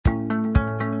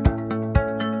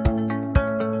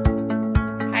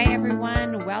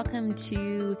welcome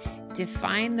to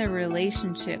Define the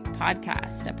Relationship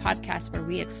podcast, a podcast where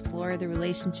we explore the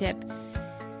relationship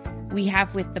we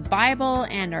have with the Bible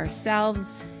and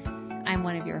ourselves. I'm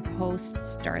one of your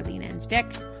hosts, Darlene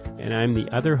Enstick. And I'm the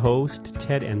other host,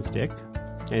 Ted Enstick.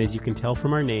 And as you can tell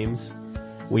from our names,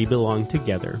 we belong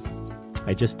together.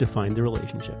 I just defined the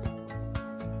relationship.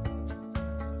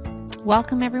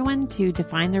 Welcome, everyone, to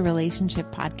Define the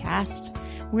Relationship podcast.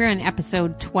 We're on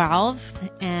episode 12,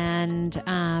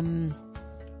 and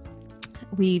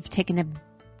we've taken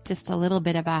just a little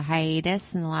bit of a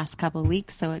hiatus in the last couple of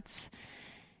weeks, so it's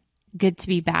good to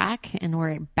be back, and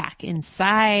we're back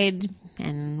inside,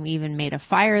 and we even made a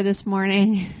fire this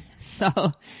morning,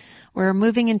 so we're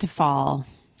moving into fall.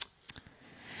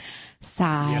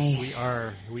 Sigh. Yes, we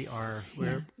are.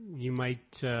 You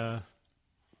might, I'd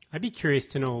be curious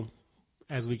to know,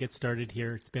 as we get started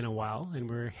here, it's been a while, and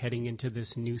we're heading into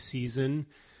this new season.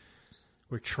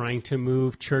 We're trying to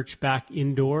move church back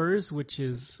indoors, which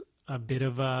is a bit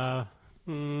of a,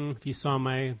 if you saw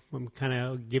I'm kind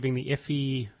of giving the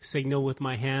iffy signal with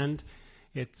my hand.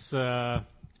 It's, there's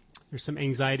some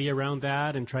anxiety around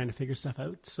that and trying to figure stuff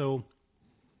out. So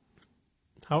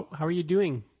how are you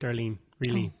doing, Darlene,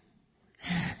 really?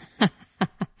 Oh.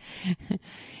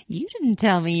 You didn't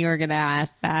tell me you were going to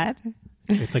ask that.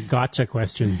 It's a gotcha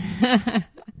question.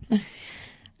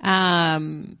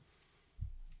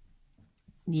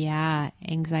 Yeah,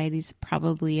 anxiety's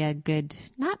probably a good,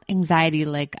 not anxiety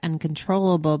like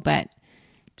uncontrollable, but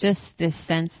just this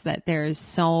sense that there's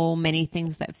so many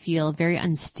things that feel very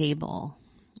unstable,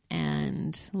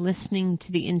 and listening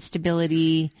to the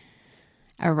instability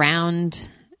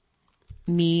around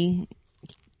me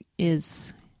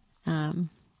is, I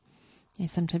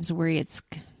sometimes worry it's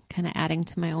kind of adding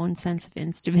to my own sense of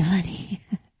instability.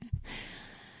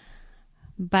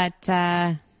 But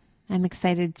I'm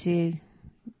excited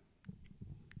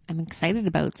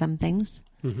about some things.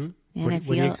 Mm-hmm. What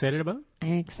are you excited about?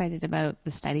 I'm excited about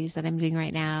the studies that I'm doing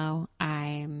right now.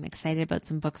 I'm excited about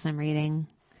some books I'm reading.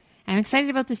 I'm excited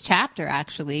about this chapter,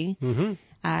 actually. Mm-hmm.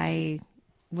 I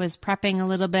was prepping a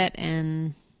little bit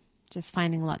and just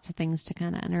finding lots of things to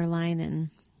kind of underline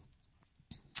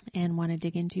and want to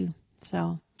dig into.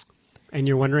 So... And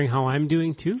you're wondering how I'm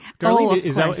doing too, Darlene? Oh,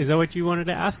 is that what you wanted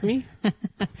to ask me?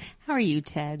 How are you,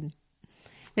 Ted?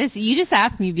 You just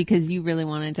asked me because you really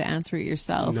wanted to answer it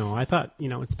yourself. No, I thought,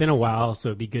 it's been a while, so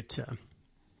it'd be good to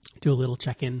do a little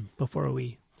check-in before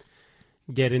we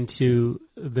get into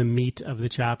the meat of the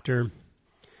chapter.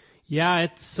 Yeah,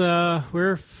 it's, I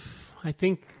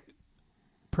think,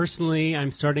 personally,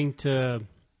 I'm starting to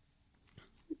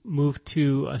move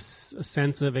to a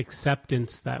sense of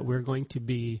acceptance that we're going to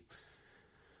be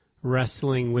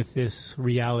wrestling with this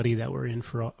reality that we're in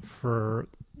for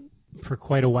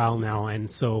quite a while now.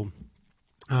 And so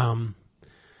part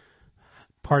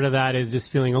of that is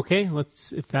just feeling, okay,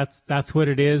 if that's what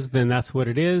it is, then that's what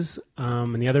it is.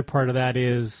 And the other part of that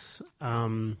is,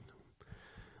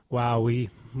 wow,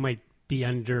 we might be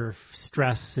under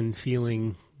stress and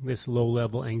feeling this low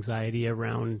level anxiety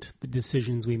around the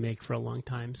decisions we make for a long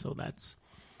time. So that's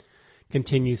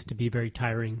continues to be very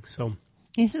tiring. So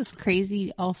this is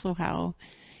crazy also how,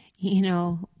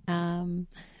 when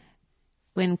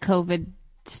COVID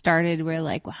started, we're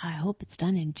like, well, I hope it's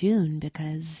done in June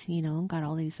because, got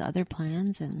all these other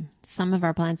plans, and some of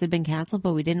our plans had been canceled,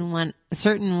 but we didn't want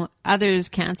certain others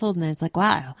canceled. And then it's like,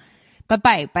 wow, but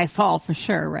by fall for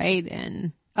sure. Right.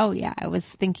 And oh yeah, I was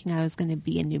thinking I was going to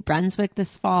be in New Brunswick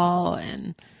this fall,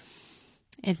 and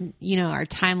our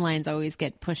timelines always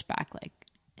get pushed back.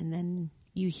 And then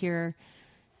you hear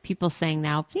people saying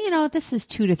now, this is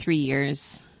 2 to 3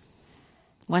 years,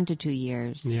 1 to 2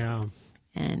 years. Yeah.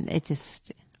 And it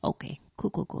just, okay,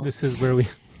 cool. This is where we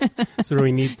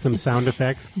need some sound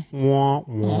effects. Wah,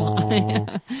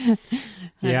 wah.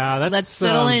 Let's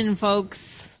settle in,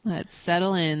 folks. Let's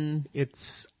settle in.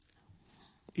 It's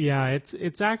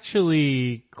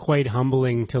actually quite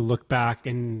humbling to look back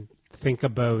and think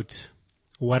about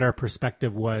what our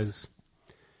perspective was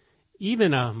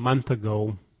even a month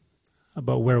ago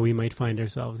about where we might find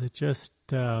ourselves. It just,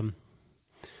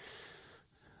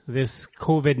 this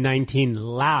COVID-19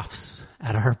 laughs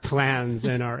at our plans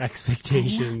and our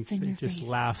expectations. It just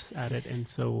laughs at it. And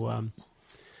so,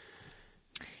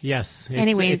 yes,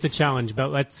 it's a challenge,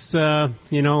 but let's,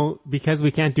 because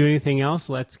we can't do anything else,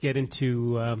 let's get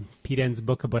into Pete Enns'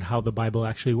 book about how the Bible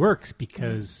actually works,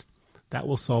 because that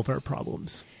will solve our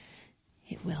problems.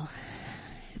 It will.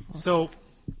 So,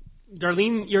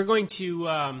 Darlene, you're going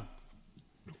to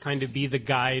kind of be the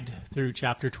guide through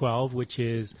chapter 12, which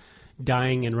is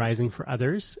dying and rising for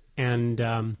others.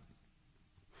 And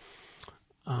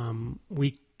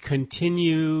we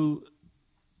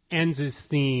ends his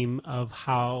theme of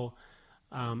how,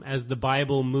 as the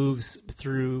Bible moves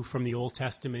through from the Old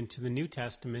Testament to the New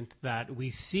Testament, that we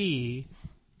see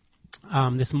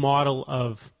this model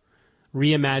of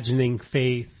reimagining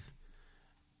faith,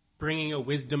 bringing a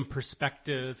wisdom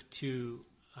perspective to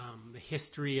the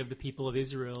history of the people of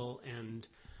Israel, and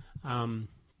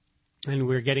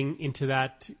we're getting into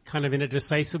that kind of in a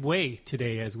decisive way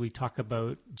today as we talk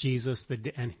about Jesus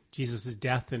and Jesus'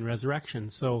 death and resurrection.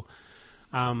 So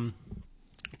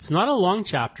it's not a long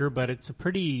chapter, but it's a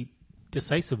pretty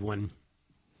decisive one.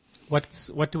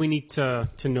 What do we need to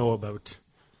know about?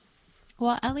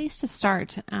 Well, at least to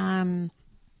start, the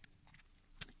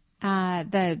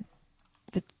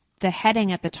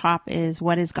heading at the top is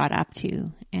what is God up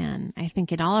to? And I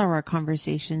think in all of our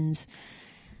conversations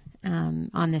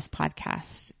on this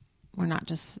podcast, we're not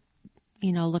just,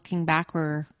 looking back,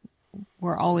 we're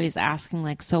always asking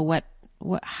like, so what,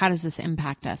 how does this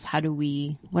impact us?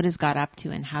 What is God up to,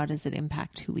 and how does it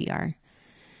impact who we are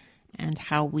and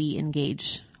how we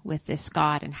engage with this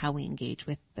God and how we engage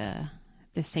with the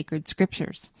sacred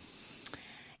scriptures?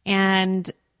 And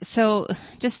so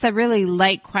just the really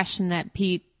light question that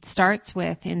Pete starts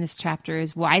with in this chapter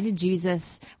is, why did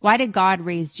God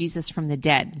raise Jesus from the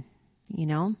dead?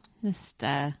 Just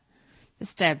a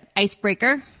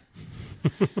icebreaker.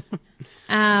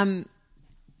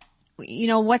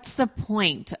 What's the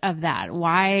point of that?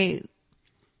 Why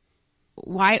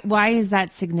is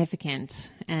that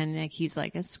significant? And like, he's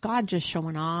like, is God just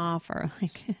showing off, or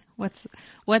like,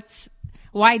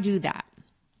 why do that?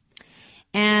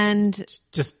 And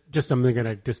just I'm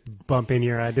gonna just bump in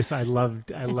here. I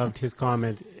loved his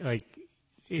comment. Like,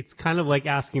 it's kind of like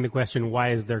asking the question, why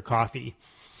is there coffee?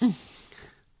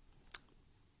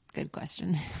 Good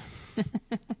question.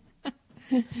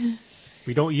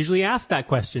 We don't usually ask that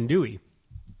question, do we?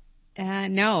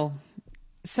 No.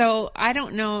 So I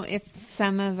don't know if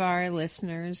some of our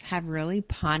listeners have really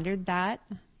pondered that.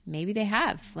 Maybe they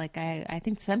have. Like, I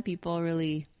think some people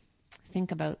really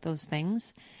think about those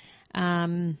things.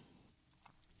 And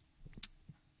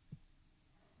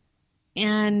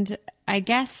I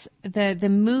guess the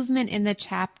movement in the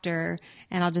chapter,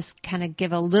 and I'll just kind of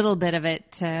give a little bit of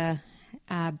it to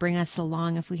bring us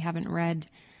along if we haven't read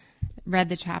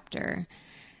the chapter.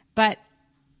 But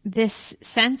this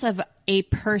sense of a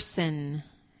person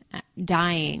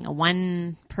dying,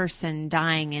 one person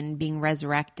dying and being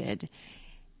resurrected,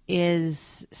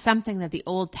 is something that the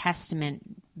Old Testament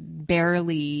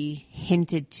barely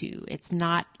hinted to. It's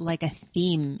not like a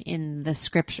theme in the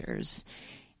scriptures.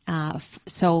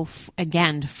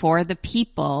 Again, for the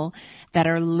people that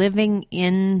are living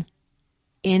in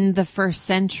the first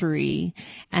century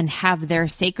and have their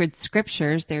sacred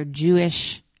scriptures, their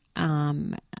Jewish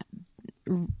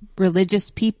religious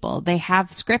people, they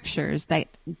have scriptures that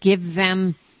give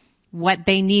them what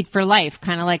they need for life,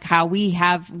 kind of like how we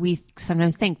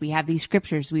sometimes think we have these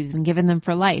scriptures, we've been given them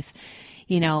for life.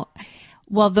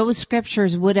 Well, those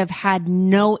scriptures would have had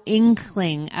no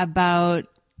inkling about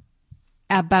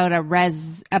a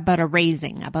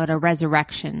raising, about a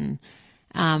resurrection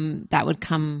that would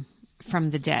come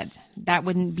from the dead. That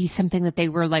wouldn't be something that they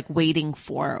were like waiting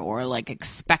for or like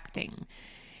expecting.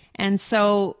 And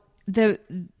so the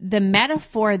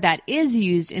metaphor that is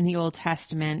used in the Old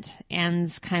Testament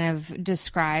and kind of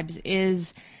describes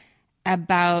is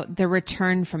about the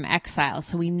return from exile.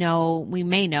 So we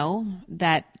may know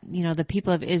that, the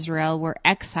people of Israel were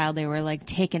exiled. They were like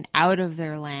taken out of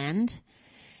their land.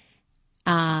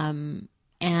 And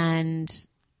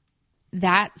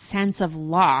that sense of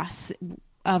loss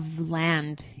of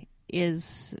land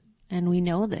is, and we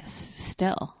know this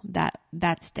still,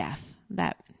 that's death,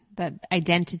 that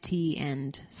identity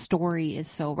and story is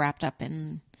so wrapped up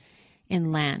in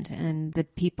land, and the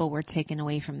people were taken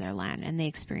away from their land and they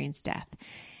experienced death.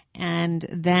 And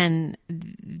then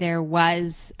there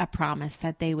was a promise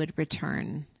that they would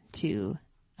return to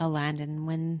a land, and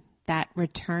when that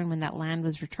land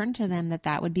was returned to them,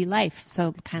 that would be life.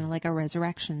 So kind of like a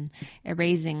resurrection, a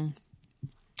raising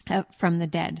from the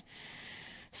dead.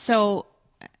 So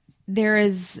there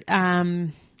is that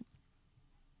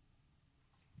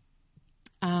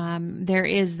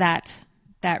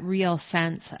real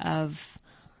sense of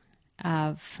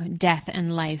death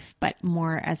and life, but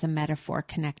more as a metaphor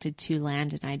connected to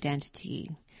land and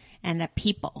identity and a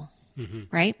people,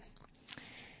 right?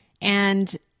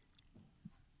 And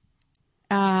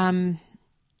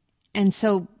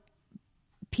so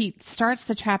Pete starts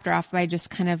the chapter off by just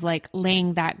kind of like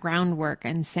laying that groundwork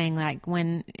and saying, like,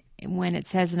 when it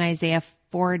says in Isaiah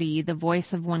 40, the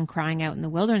voice of one crying out in the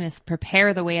wilderness,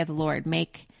 prepare the way of the Lord,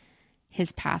 make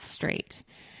his path straight.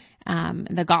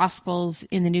 The Gospels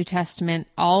in the New Testament,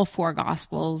 all 4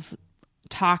 Gospels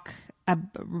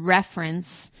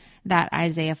reference that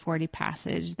Isaiah 40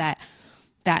 passage, that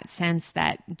sense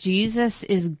that Jesus'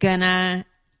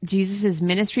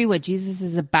 ministry, what Jesus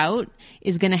is about,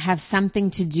 is going to have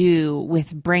something to do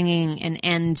with bringing an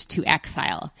end to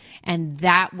exile. And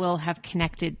that will have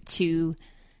connected to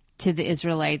the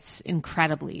Israelites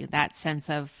incredibly, that sense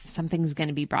of something's going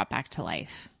to be brought back to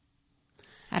life.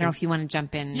 I don't know if you want to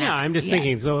jump in. Yeah, I'm just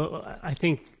thinking. So I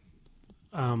think,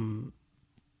 and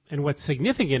what's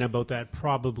significant about that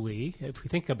probably, if we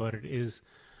think about it, is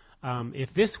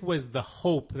if this was the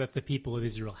hope that the people of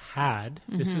Israel had,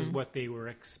 this is what they were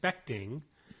expecting.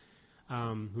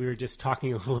 We were just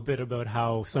talking a little bit about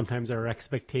how sometimes our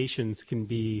expectations can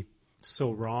be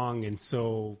so wrong and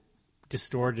so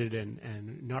distorted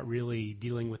and not really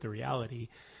dealing with the reality.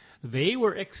 They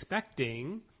were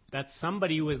expecting that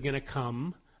somebody was going to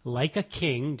come like a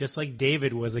king, just like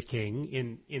David was a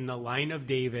king in the line of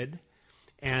David,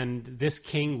 and this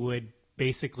king would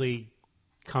basically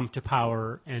come to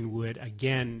power and would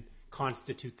again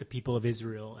constitute the people of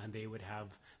Israel, and they would have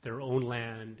their own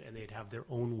land and they'd have their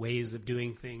own ways of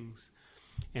doing things,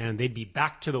 and they'd be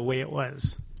back to the way it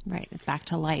was. Right, it's back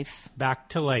to life. Back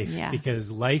to life,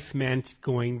 because life meant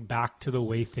going back to the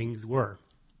way things were.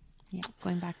 Yeah,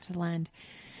 going back to the land.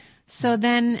 So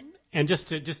then... And just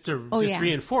to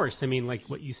reinforce, I mean, like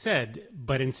what you said,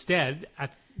 but instead,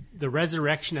 at the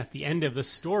resurrection at the end of the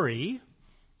story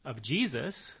of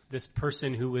Jesus, this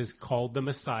person who was called the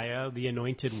Messiah, the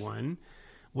Anointed One,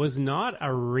 was not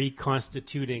a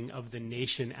reconstituting of the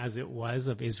nation as it was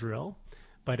of Israel,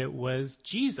 but it was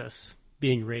Jesus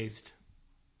being raised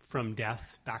from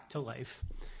death back to life.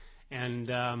 And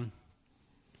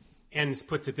Enns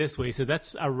puts it this way, so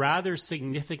that's a rather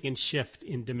significant shift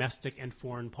in domestic and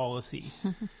foreign policy.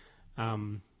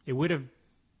 It would have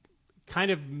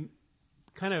kind of,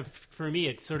 for me,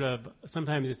 it's sort of,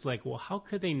 sometimes it's like, well, how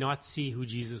could they not see who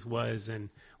Jesus was and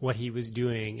what he was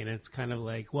doing? And it's kind of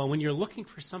like, well, when you're looking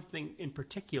for something in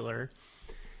particular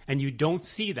and you don't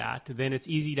see that, then it's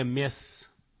easy to miss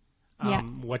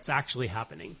what's actually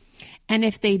happening. And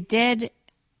if they did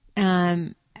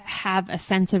have a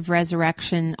sense of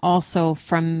resurrection also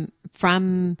from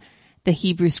the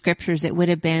Hebrew scriptures, it would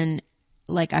have been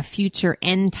like a future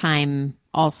end time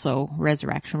also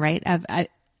resurrection, right?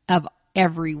 Of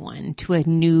everyone to a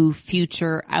new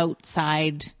future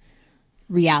outside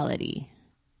reality.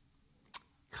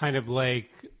 Kind of like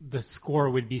the score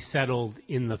would be settled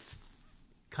in the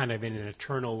kind of in an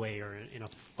eternal way or in a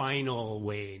final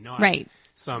way, not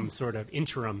some sort of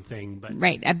interim thing, but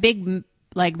a big,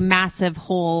 like massive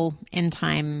whole end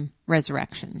time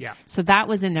resurrection. Yeah. So that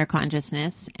was in their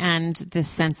consciousness, and this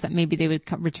sense that maybe they would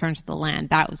return to the land,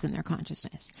 that was in their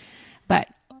consciousness. But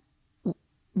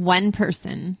one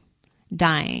person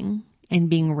dying and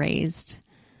being raised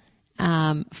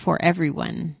for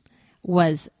everyone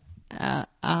was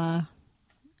a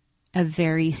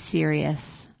very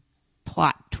serious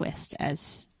plot twist,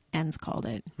 as Enns called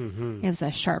it. It was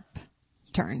a sharp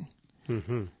turn.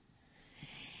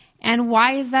 And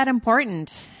why is that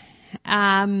important?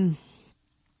 It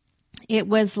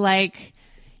was like,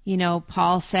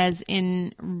 Paul says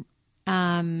in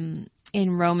Romans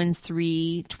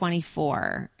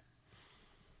 3:24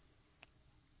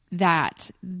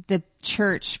 that the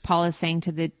church, Paul is saying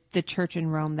to the church in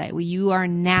Rome, that you are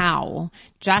now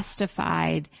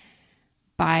justified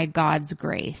by God's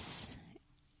grace.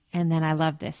 And then I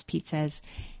love this. Pete says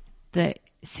the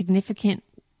significant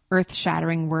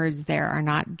earth-shattering words there are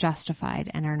not justified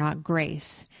and are not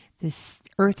grace. This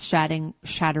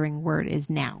earth-shattering word is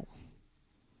now.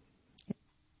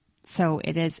 So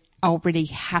it has already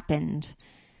happened.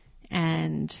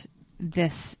 And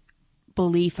this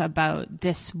belief about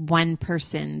this one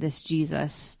person, this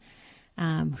Jesus,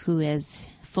 who is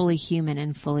fully human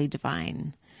and fully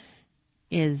divine,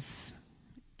 is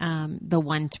the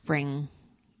one to bring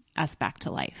us back to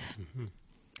life.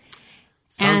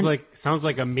 Sounds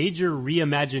like a major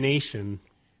reimagination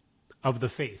of the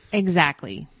faith.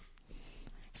 Exactly.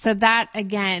 So that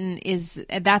again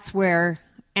that's where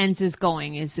Enns is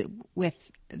going, is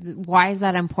with why is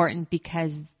that important?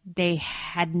 Because they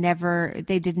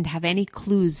didn't have any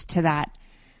clues to that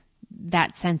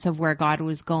sense of where God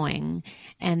was going,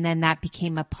 and then that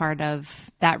became a part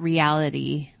of that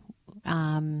reality.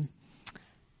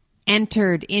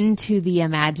 Entered into the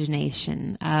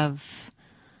imagination of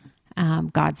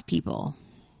God's people.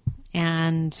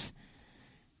 And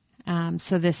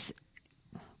so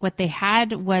what they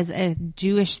had was a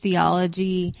Jewish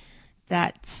theology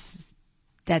that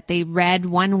they read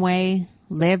one way,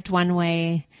 lived one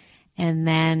way, and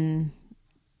then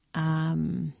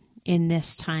in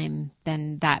this time,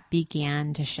 then that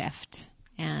began to shift,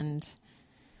 and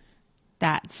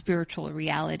that spiritual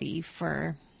reality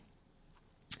for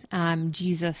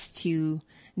Jesus to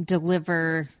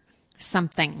deliver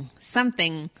something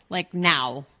like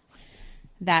now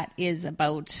that is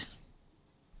about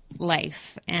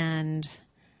life. And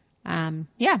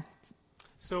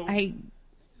So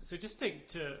just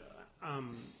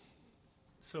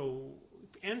so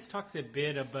Enns talks a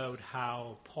bit about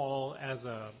how Paul, as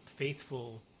a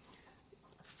faithful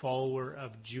follower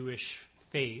of Jewish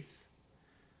faith,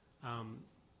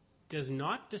 does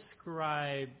not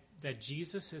describe that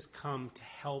Jesus has come to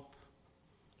help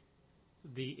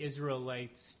the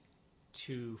Israelites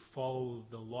to follow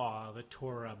the law, the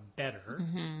Torah, better,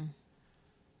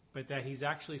 but that he's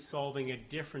actually solving a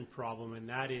different problem, and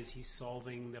that is he's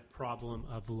solving the problem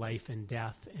of life and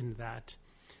death, and that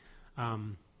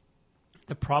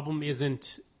the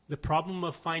problem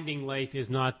of finding life is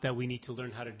not that we need to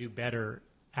learn how to do better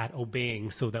at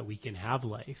obeying so that we can have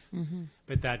life,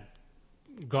 but that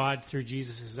God, through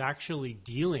Jesus, is actually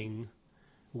dealing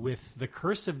with the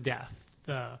curse of death,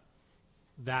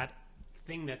 that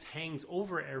thing that hangs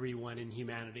over everyone in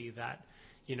humanity, that,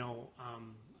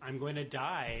 I'm going to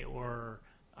die, or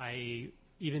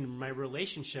even my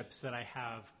relationships that I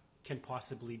have can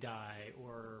possibly die,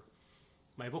 or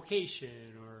my vocation,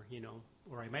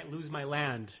 or I might lose my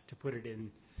land, to put it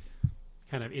in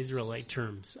kind of Israelite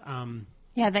terms.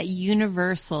 That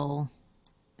universal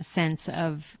sense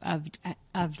of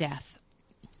death,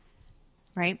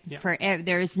 right? Yeah.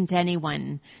 There isn't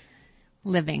anyone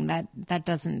living that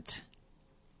doesn't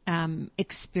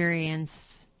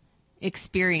experience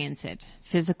it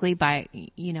physically by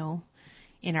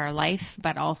in our life,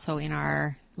 but also in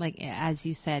our, like as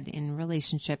you said, in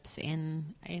relationships,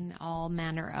 in all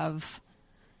manner of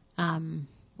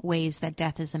ways that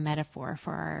death is a metaphor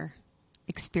for our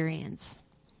experience.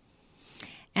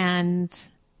 And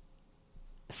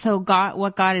so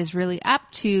what God is really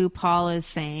up to, Paul is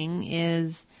saying,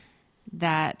 is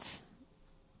that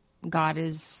God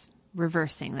is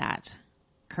reversing that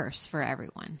curse for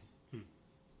everyone.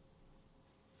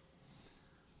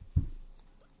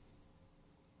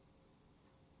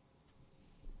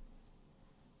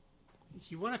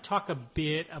 You want to talk a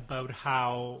bit about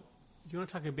how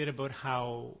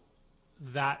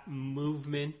that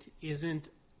movement isn't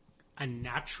a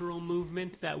natural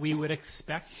movement that we would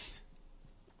expect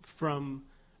from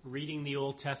reading the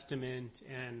Old Testament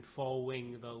and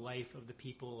following the life of the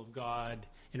people of God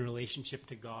in relationship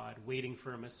to God, waiting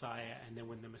for a Messiah, and then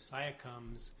when the Messiah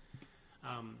comes,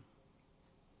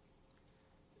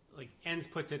 like Enns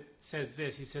says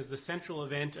this, he says, the central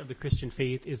event of the Christian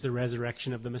faith is the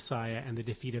resurrection of the Messiah and the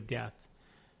defeat of death.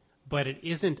 But it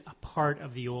isn't a part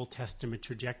of the Old Testament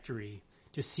trajectory.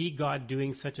 To see God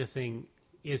doing such a thing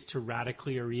is to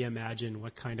radically reimagine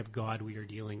what kind of God we are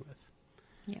dealing with.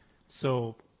 Yeah.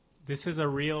 So this is a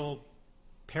real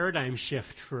paradigm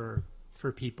shift for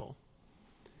people.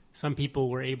 Some people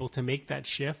were able to make that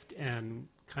shift and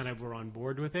kind of were on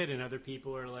board with it, and other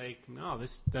people are like, no,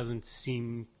 this doesn't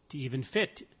seem to even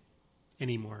fit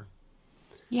anymore.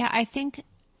 Yeah, I think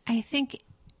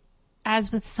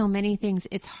as with so many things,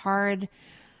 it's hard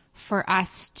for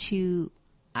us to,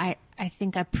 I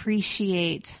think,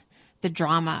 appreciate the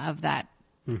drama of that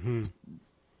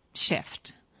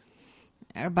shift,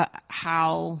 about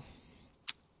how,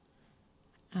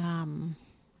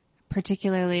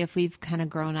 particularly if we've kind of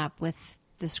grown up with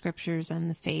the scriptures and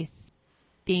the faith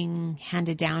being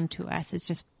handed down to us, it's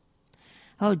just,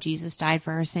 oh, Jesus died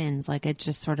for our sins. Like, it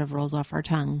just sort of rolls off our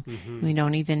tongue. We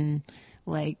don't even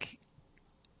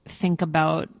think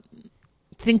about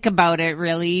it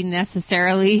really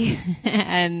necessarily.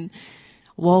 And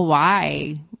well,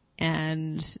 why?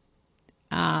 And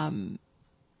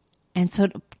so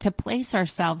to place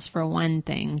ourselves, for one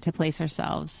thing, to place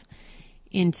ourselves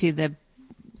into the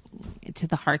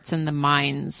hearts and the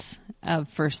minds of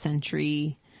first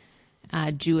century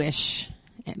Jewish,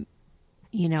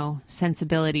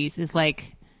 sensibilities is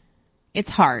like, it's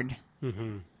hard.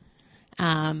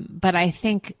 But I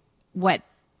think what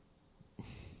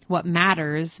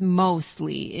matters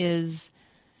mostly is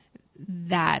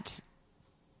that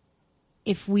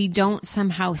if we don't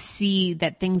somehow see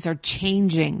that things are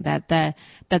changing, that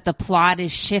the plot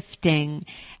is shifting,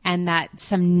 and that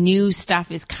some new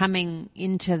stuff is coming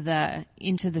into the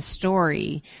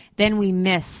story, then we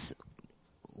miss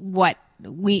what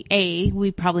we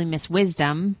probably miss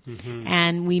wisdom,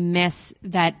 and we miss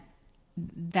that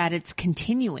it's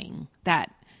continuing,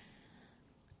 that,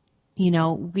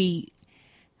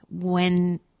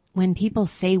 when people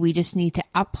say we just need to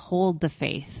uphold the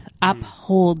faith,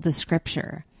 uphold the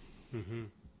scripture, Mm-hmm.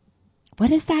 What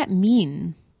does that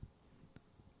mean?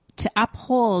 To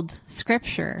uphold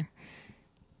Scripture?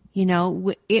 You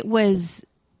know,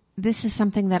 this is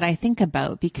something that I think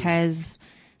about because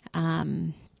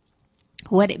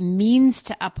what it means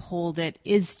to uphold it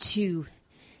is to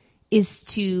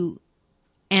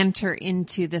enter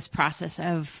into this process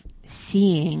of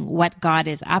seeing what God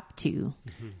is up to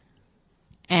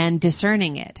and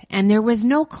discerning it. And there was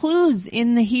no clues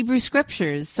in the Hebrew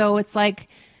Scriptures. So it's like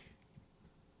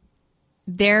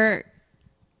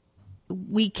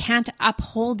we can't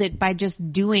uphold it by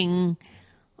just doing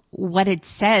what it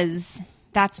says.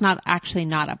 That's not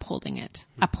upholding it.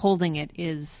 Upholding it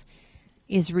is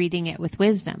reading it with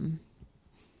wisdom.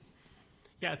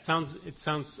 Yeah, it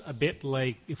sounds a bit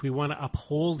like if we want to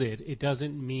uphold it, it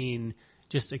doesn't mean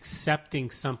just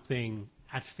accepting something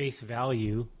at face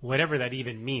value, whatever that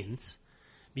even means,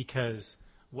 because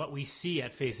what we see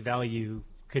at face value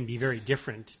can be very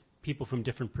different, people from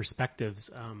different perspectives.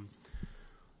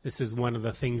 This is one of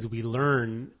the things we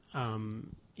learn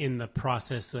in the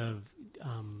process of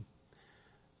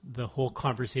the whole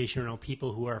conversation around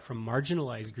people who are from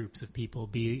marginalized groups of people,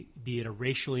 be it a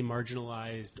racially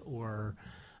marginalized or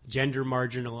gender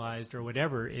marginalized or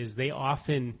whatever, is they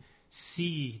often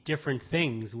see different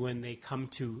things when they come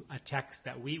to a text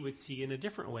that we would see in a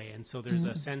different way. And so there's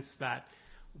a sense that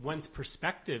one's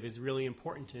perspective is really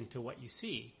important into what you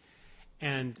see.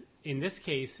 And in this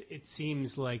case, it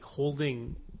seems like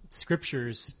taking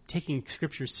scriptures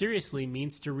seriously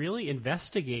means to really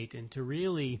investigate and to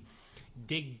really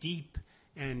dig deep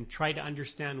and try to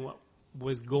understand what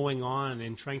was going on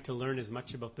and trying to learn as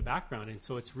much about the background. And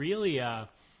so it's really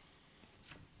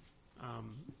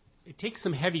it takes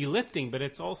some heavy lifting, but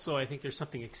it's also, I think there's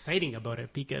something exciting about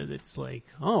it because it's like,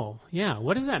 oh yeah,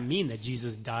 what does that mean that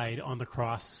Jesus died on the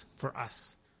cross for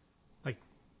us? Like,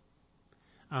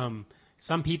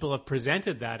 some people have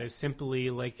presented that as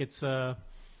simply like it's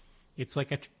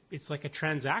like a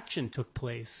transaction took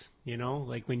place, you know,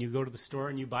 like when you go to the store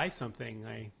and you buy something,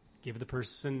 I give the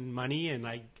person money and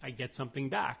I get something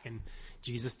back. And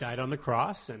Jesus died on the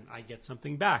cross and I get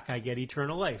something back. I get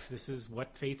eternal life. This is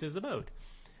what faith is about.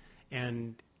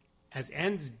 And as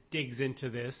Enns digs into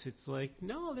this, it's like,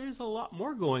 no, there's a lot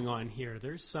more going on here.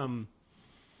 There's some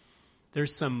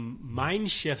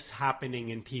mind shifts happening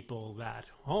in people that,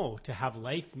 to have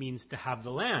life means to have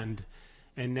the land.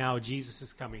 And now Jesus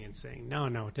is coming and saying,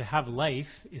 no, to have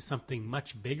life is something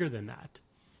much bigger than that.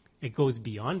 It goes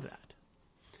beyond that.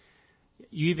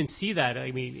 You even see that.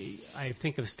 I mean, I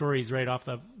think of stories right off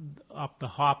the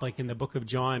hop, like in the book of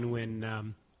John,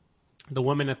 when the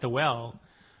woman at the well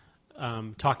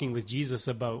talking with Jesus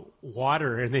about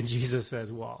water, and then Jesus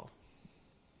says, well,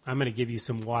 I'm going to give you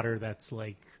some water that's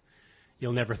like,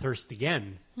 you'll never thirst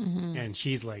again. Mm-hmm. And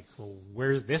she's like, well,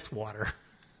 where's this water?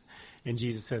 And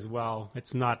Jesus says, well,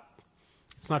 it's not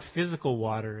physical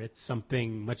water. It's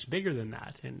something much bigger than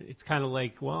that. And it's kind of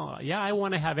like, well, yeah, I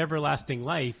want to have everlasting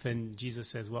life. And Jesus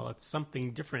says, well, it's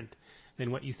something different than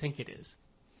what you think it is.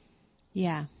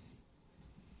 Yeah.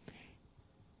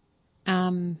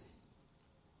 Enns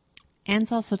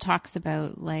also talks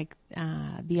about like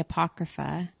the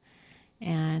Apocrypha,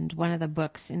 and one of the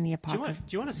books in the Apocrypha.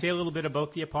 Do you want to say a little bit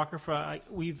about the Apocrypha?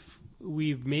 We've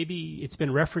maybe it's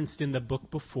been referenced in the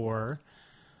book before.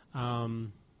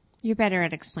 You're better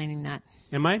at explaining that.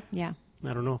 Am I? Yeah.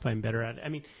 I don't know if I'm better at it. I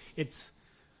mean, it's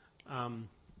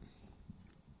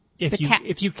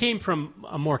if you came from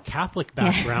a more Catholic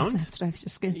background. That's what I was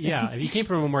just going to say. Yeah, if you came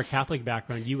from a more Catholic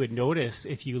background, you would notice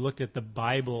if you looked at the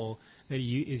Bible that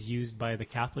is used by the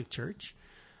Catholic Church,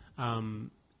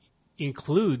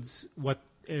 includes what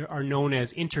are known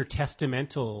as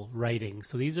intertestamental writings.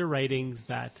 So these are writings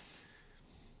that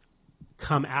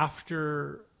come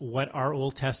after what our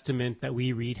Old Testament that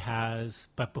we read has,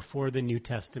 but before the New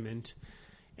Testament.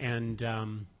 And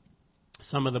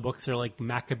some of the books are like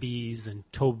Maccabees and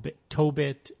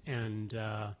Tobit, and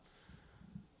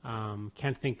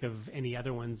can't think of any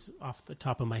other ones off the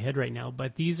top of my head right now.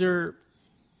 But these are,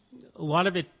 a lot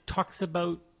of it talks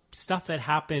about stuff that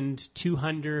happened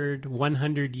 200,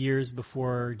 100 years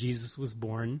before Jesus was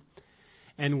born.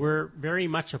 And we're very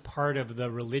much a part of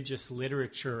the religious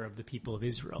literature of the people of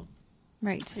Israel.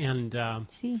 Right. And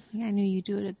see, yeah, I knew you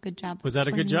do a good job. Was that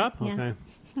a good job? Yeah.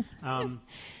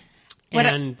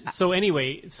 Okay. So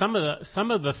anyway, some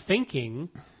of the thinking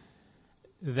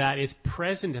that is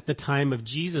present at the time of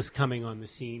Jesus coming on the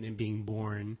scene and being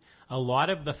born, a lot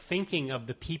of the thinking of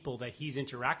the people that he's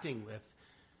interacting with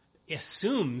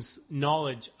assumes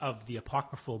knowledge of the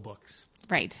apocryphal books.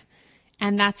 Right.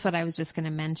 And that's what I was just going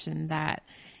to mention, that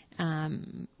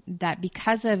that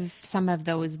because of some of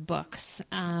those books,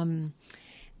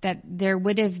 there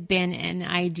would have been an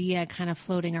idea kind of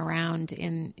floating around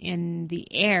in the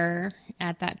air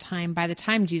at that time, by the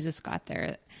time Jesus got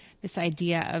there, this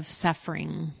idea of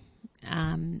suffering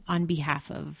on behalf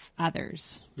of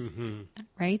others,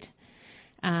 right?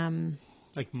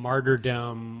 Like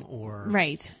martyrdom, or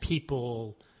Right.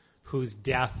 people whose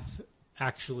death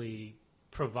actually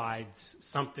provides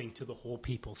something to the whole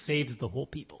people, saves the whole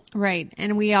people. Right.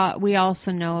 And we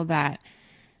also know that,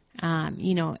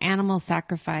 animal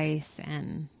sacrifice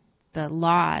and the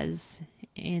laws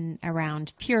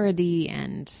around purity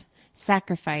and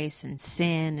sacrifice and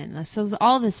sin. And so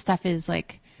all this stuff is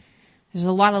like, there's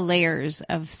a lot of layers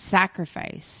of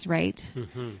sacrifice, right?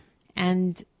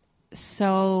 And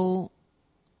so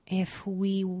if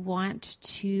we want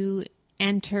to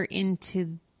enter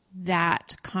into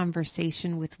that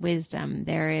conversation with wisdom,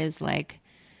 there is like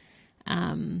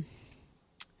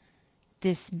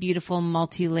this beautiful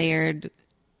multi-layered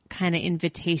kind of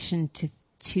invitation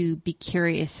to be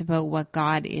curious about what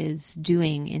God is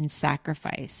doing in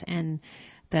sacrifice. And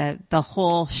the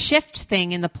whole shift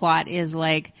thing in the plot is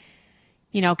like,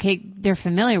 okay, they're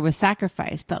familiar with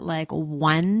sacrifice, but like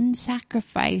one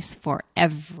sacrifice for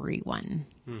everyone.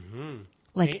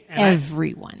 Like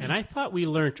everyone. And I thought we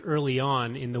learned early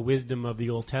on in the wisdom of the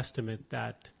Old Testament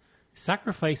that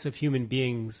sacrifice of human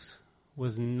beings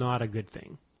was not a good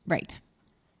thing. Right.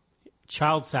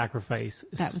 Child sacrifice,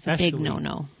 that was a big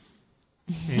no-no.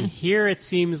 And here it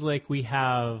seems like we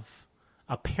have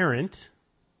a parent,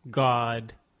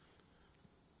 God,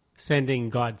 sending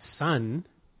God's son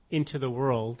into the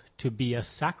world to be a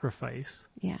sacrifice.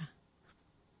 Yeah.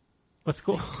 What's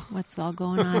all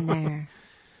going on there?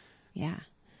 Yeah.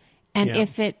 And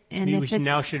yeah. we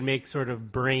now should make sort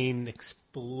of brain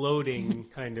exploding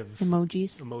kind of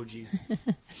emojis.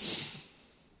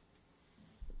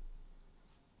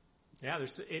 Yeah,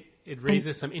 it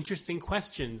raises some interesting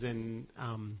questions, and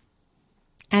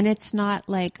it's not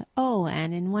like,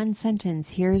 and in one sentence,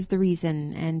 here's the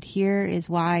reason, and here is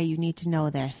why you need to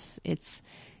know this. It's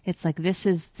like this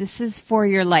is for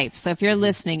your life. So if you're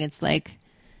listening, it's like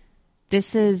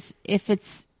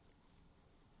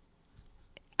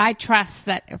I trust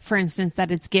that, for instance, that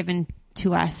it's given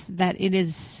to us, that it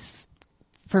is,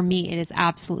 for me, it is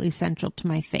absolutely central to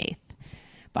my faith.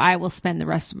 But I will spend the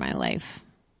rest of my life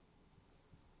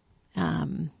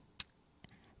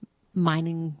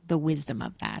mining the wisdom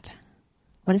of that.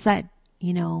 What is that,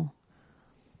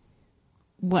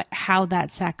 how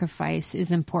that sacrifice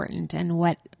is important, and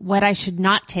what I should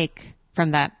not take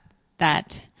from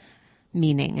that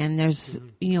meaning. And there's,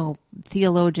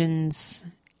 theologians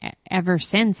ever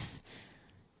since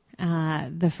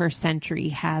the first century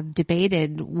have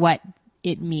debated what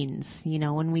it means.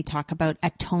 When we talk about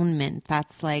atonement,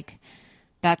 that's like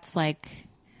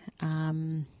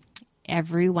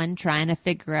everyone trying to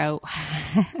figure out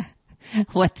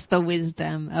what's the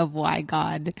wisdom of why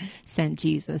God sent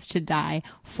Jesus to die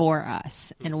for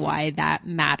us and why that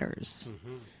matters.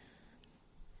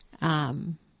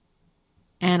 And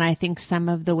I think some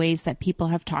of the ways that people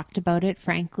have talked about it,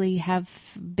 frankly, have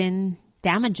been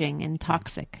damaging and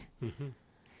toxic.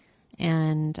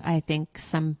 And I think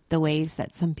the ways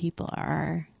that some people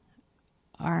are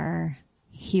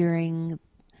hearing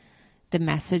the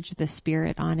message, the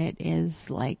spirit on it, is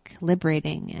like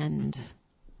liberating. And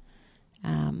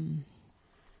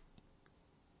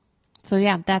so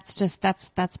yeah, that's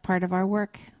part of our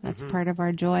work. That's part of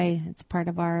our joy. It's part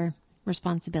of our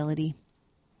responsibility.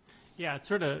 Yeah, it's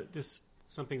sort of just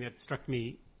something that struck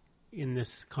me in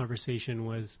this conversation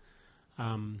was,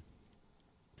 on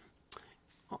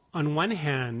one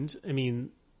hand, I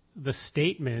mean, the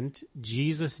statement,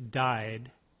 Jesus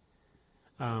died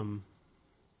on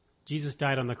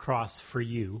the cross for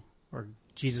you, or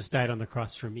Jesus died on the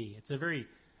cross for me. It's a very,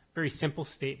 very simple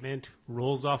statement,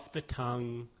 rolls off the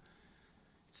tongue.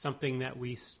 It's something that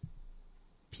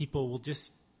people will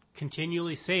just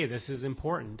continually say, this is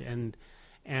important.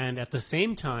 And at the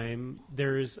same time,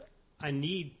 there's a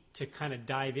need to kind of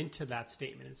dive into that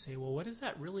statement and say, well, what does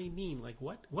that really mean? Like,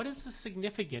 what is the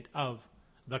significance of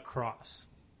the cross?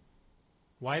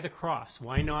 Why the cross?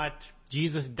 Why not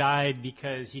Jesus died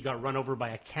because he got run over by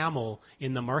a camel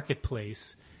in the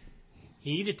marketplace?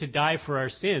 He needed to die for our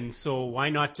sins, so why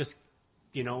not just,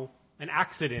 an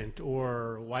accident?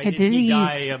 Or why did he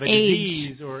die of a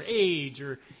disease or age?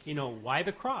 Or, why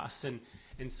the cross?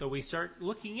 And so we start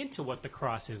looking into what the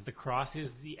cross is. The cross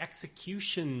is the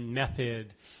execution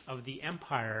method of the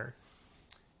empire.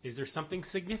 Is there something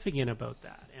significant about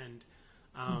that? And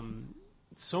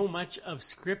so much of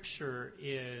Scripture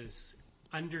is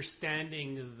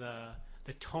understanding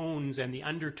the tones and the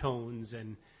undertones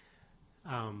and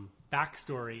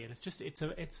backstory, and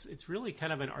it's really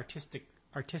kind of an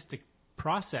artistic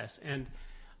process. And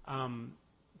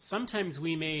sometimes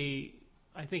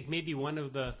I think maybe one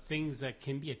of the things that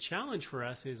can be a challenge for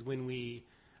us is when we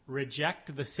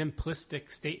reject the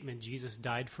simplistic statement, Jesus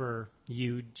died for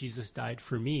you, Jesus died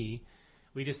for me.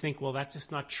 We just think, well, that's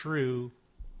just not true.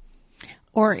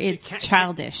 Or it's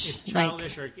childish. It's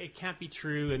childish, or it can't be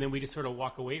true. And then we just sort of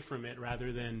walk away from it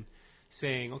rather than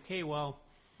saying, okay, well,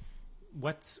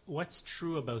 what's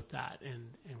true about that? And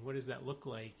what does that look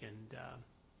like? And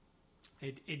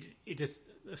it just,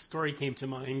 a story came to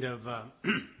mind of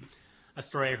a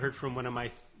story I heard from one of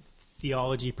my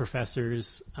theology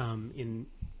professors in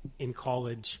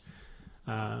college,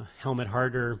 Helmut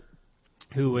Harder,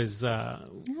 who was... so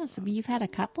you've had a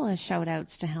couple of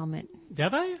shout-outs to Helmut.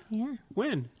 Did I? Yeah.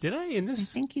 When? Did I? In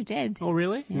this? I think you did. Oh,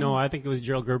 really? Yeah. No, I think it was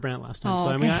Gerald Gerbrandt last time. Oh,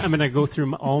 so okay. I'm going to go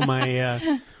through all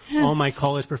my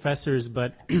college professors,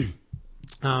 but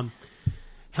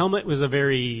Helmut was a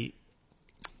very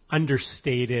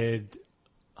understated,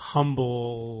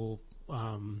 humble,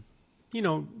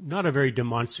 not a very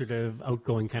demonstrative,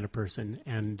 outgoing kind of person.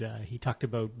 And he talked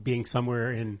about being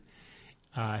somewhere in,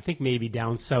 I think maybe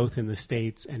down south in the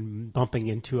States, and bumping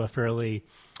into a fairly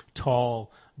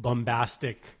tall,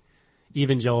 bombastic,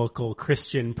 evangelical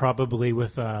Christian, probably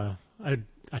with a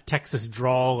Texas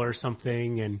drawl or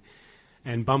something,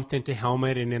 and bumped into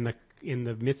Helmut, and in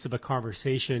the midst of a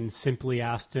conversation simply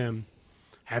asked him,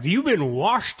 "Have you been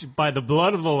washed by the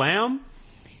blood of the Lamb?"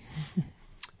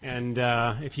 And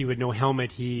if you would know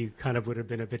Helmut, he kind of would have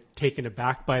been a bit taken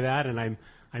aback by that, and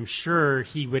I'm sure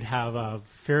he would have a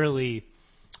fairly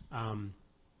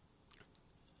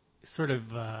sort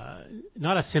of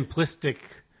not a simplistic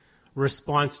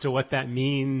response to what that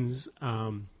means,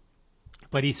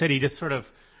 but he said he just sort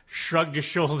of shrugged his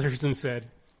shoulders and said,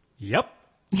 "Yep."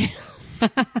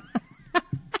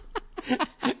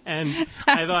 And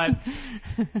I thought,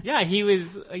 yeah,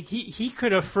 he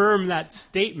could affirm that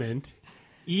statement,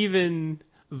 even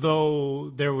though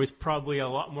there was probably a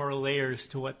lot more layers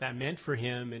to what that meant for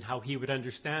him and how he would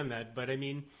understand that. But I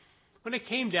mean, when it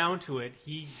came down to it,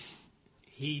 he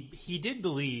did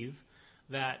believe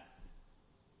that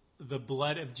the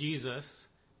blood of Jesus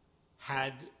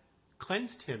had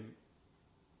cleansed him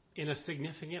in a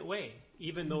significant way,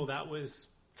 even though that was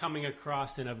coming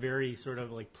across in a very sort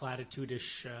of like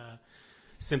platitudish,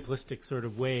 simplistic sort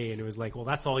of way. And it was like, well,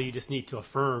 that's all you just need to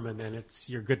affirm, and then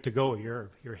you're good to go. You're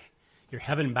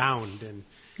heaven bound. And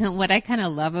what I kind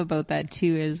of love about that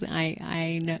too is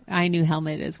I knew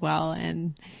Helmut as well,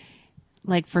 and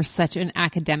like for such an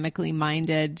academically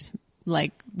minded,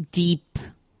 like deep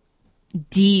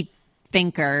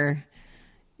thinker,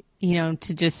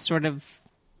 to just sort of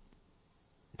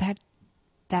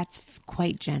that's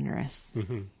quite generous.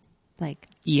 Mm-hmm. Like,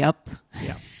 yep.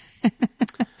 Yeah.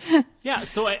 Yeah.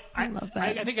 So I love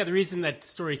that. I think the reason that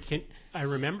story I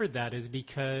remembered that is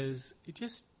because it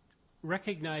just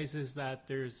recognizes that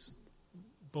there's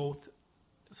both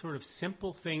sort of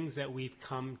simple things that we've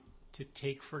come to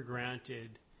take for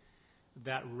granted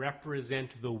that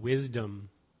represent the wisdom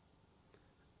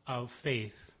of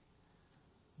faith.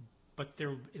 But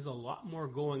there is a lot more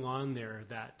going on there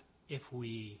that if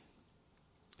we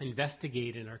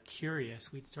investigate and are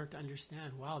curious, we'd start to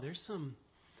understand, wow, there's some,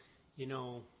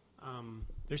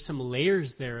 there's some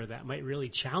layers there that might really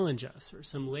challenge us, or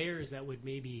some layers that would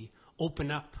maybe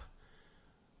open up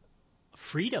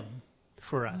freedom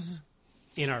for us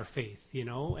in our faith,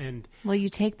 and well, you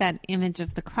take that image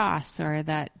of the cross, or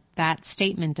that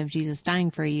statement of Jesus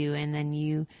dying for you, and then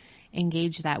you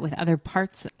engage that with other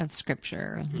parts of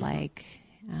Scripture, like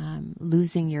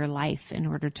losing your life in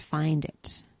order to find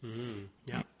it. Mm-hmm.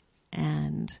 Yeah.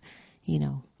 And,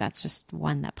 that's just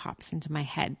one that pops into my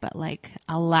head, but like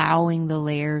allowing the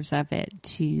layers of it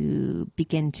to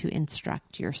begin to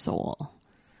instruct your soul.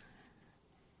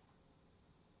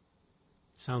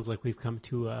 Sounds like we've come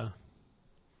to a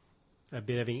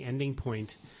bit of an ending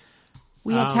point.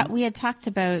 We had talked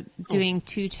about doing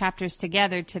 2 chapters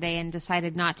together today and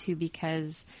decided not to,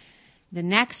 because the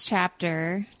next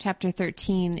chapter, chapter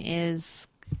 13, is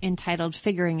entitled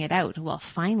Figuring It Out. Well,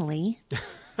 finally.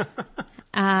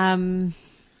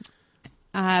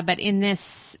 But in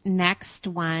this next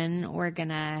one, we're going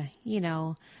to,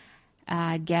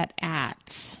 get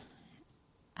at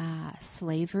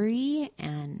slavery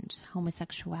and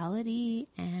homosexuality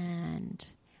and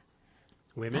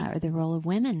women, the role of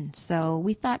women. So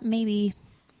we thought maybe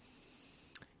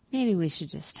we should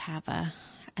just have a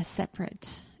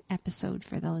separate episode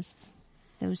for those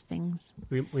things.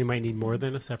 We might need more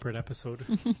than a separate episode.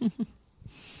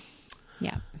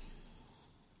 Yeah.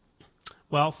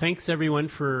 Well, thanks everyone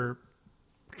for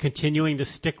continuing to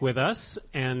stick with us,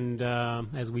 and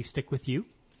as we stick with you.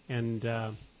 And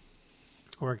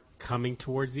we're coming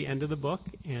towards the end of the book,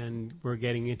 and we're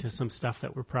getting into some stuff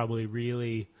that we're probably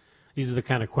really... These are the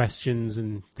kind of questions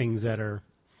and things that are,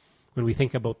 when we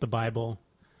think about the Bible,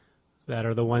 that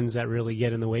are the ones that really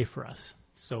get in the way for us.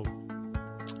 So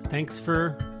thanks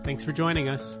for joining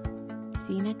us.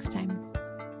 See you next time.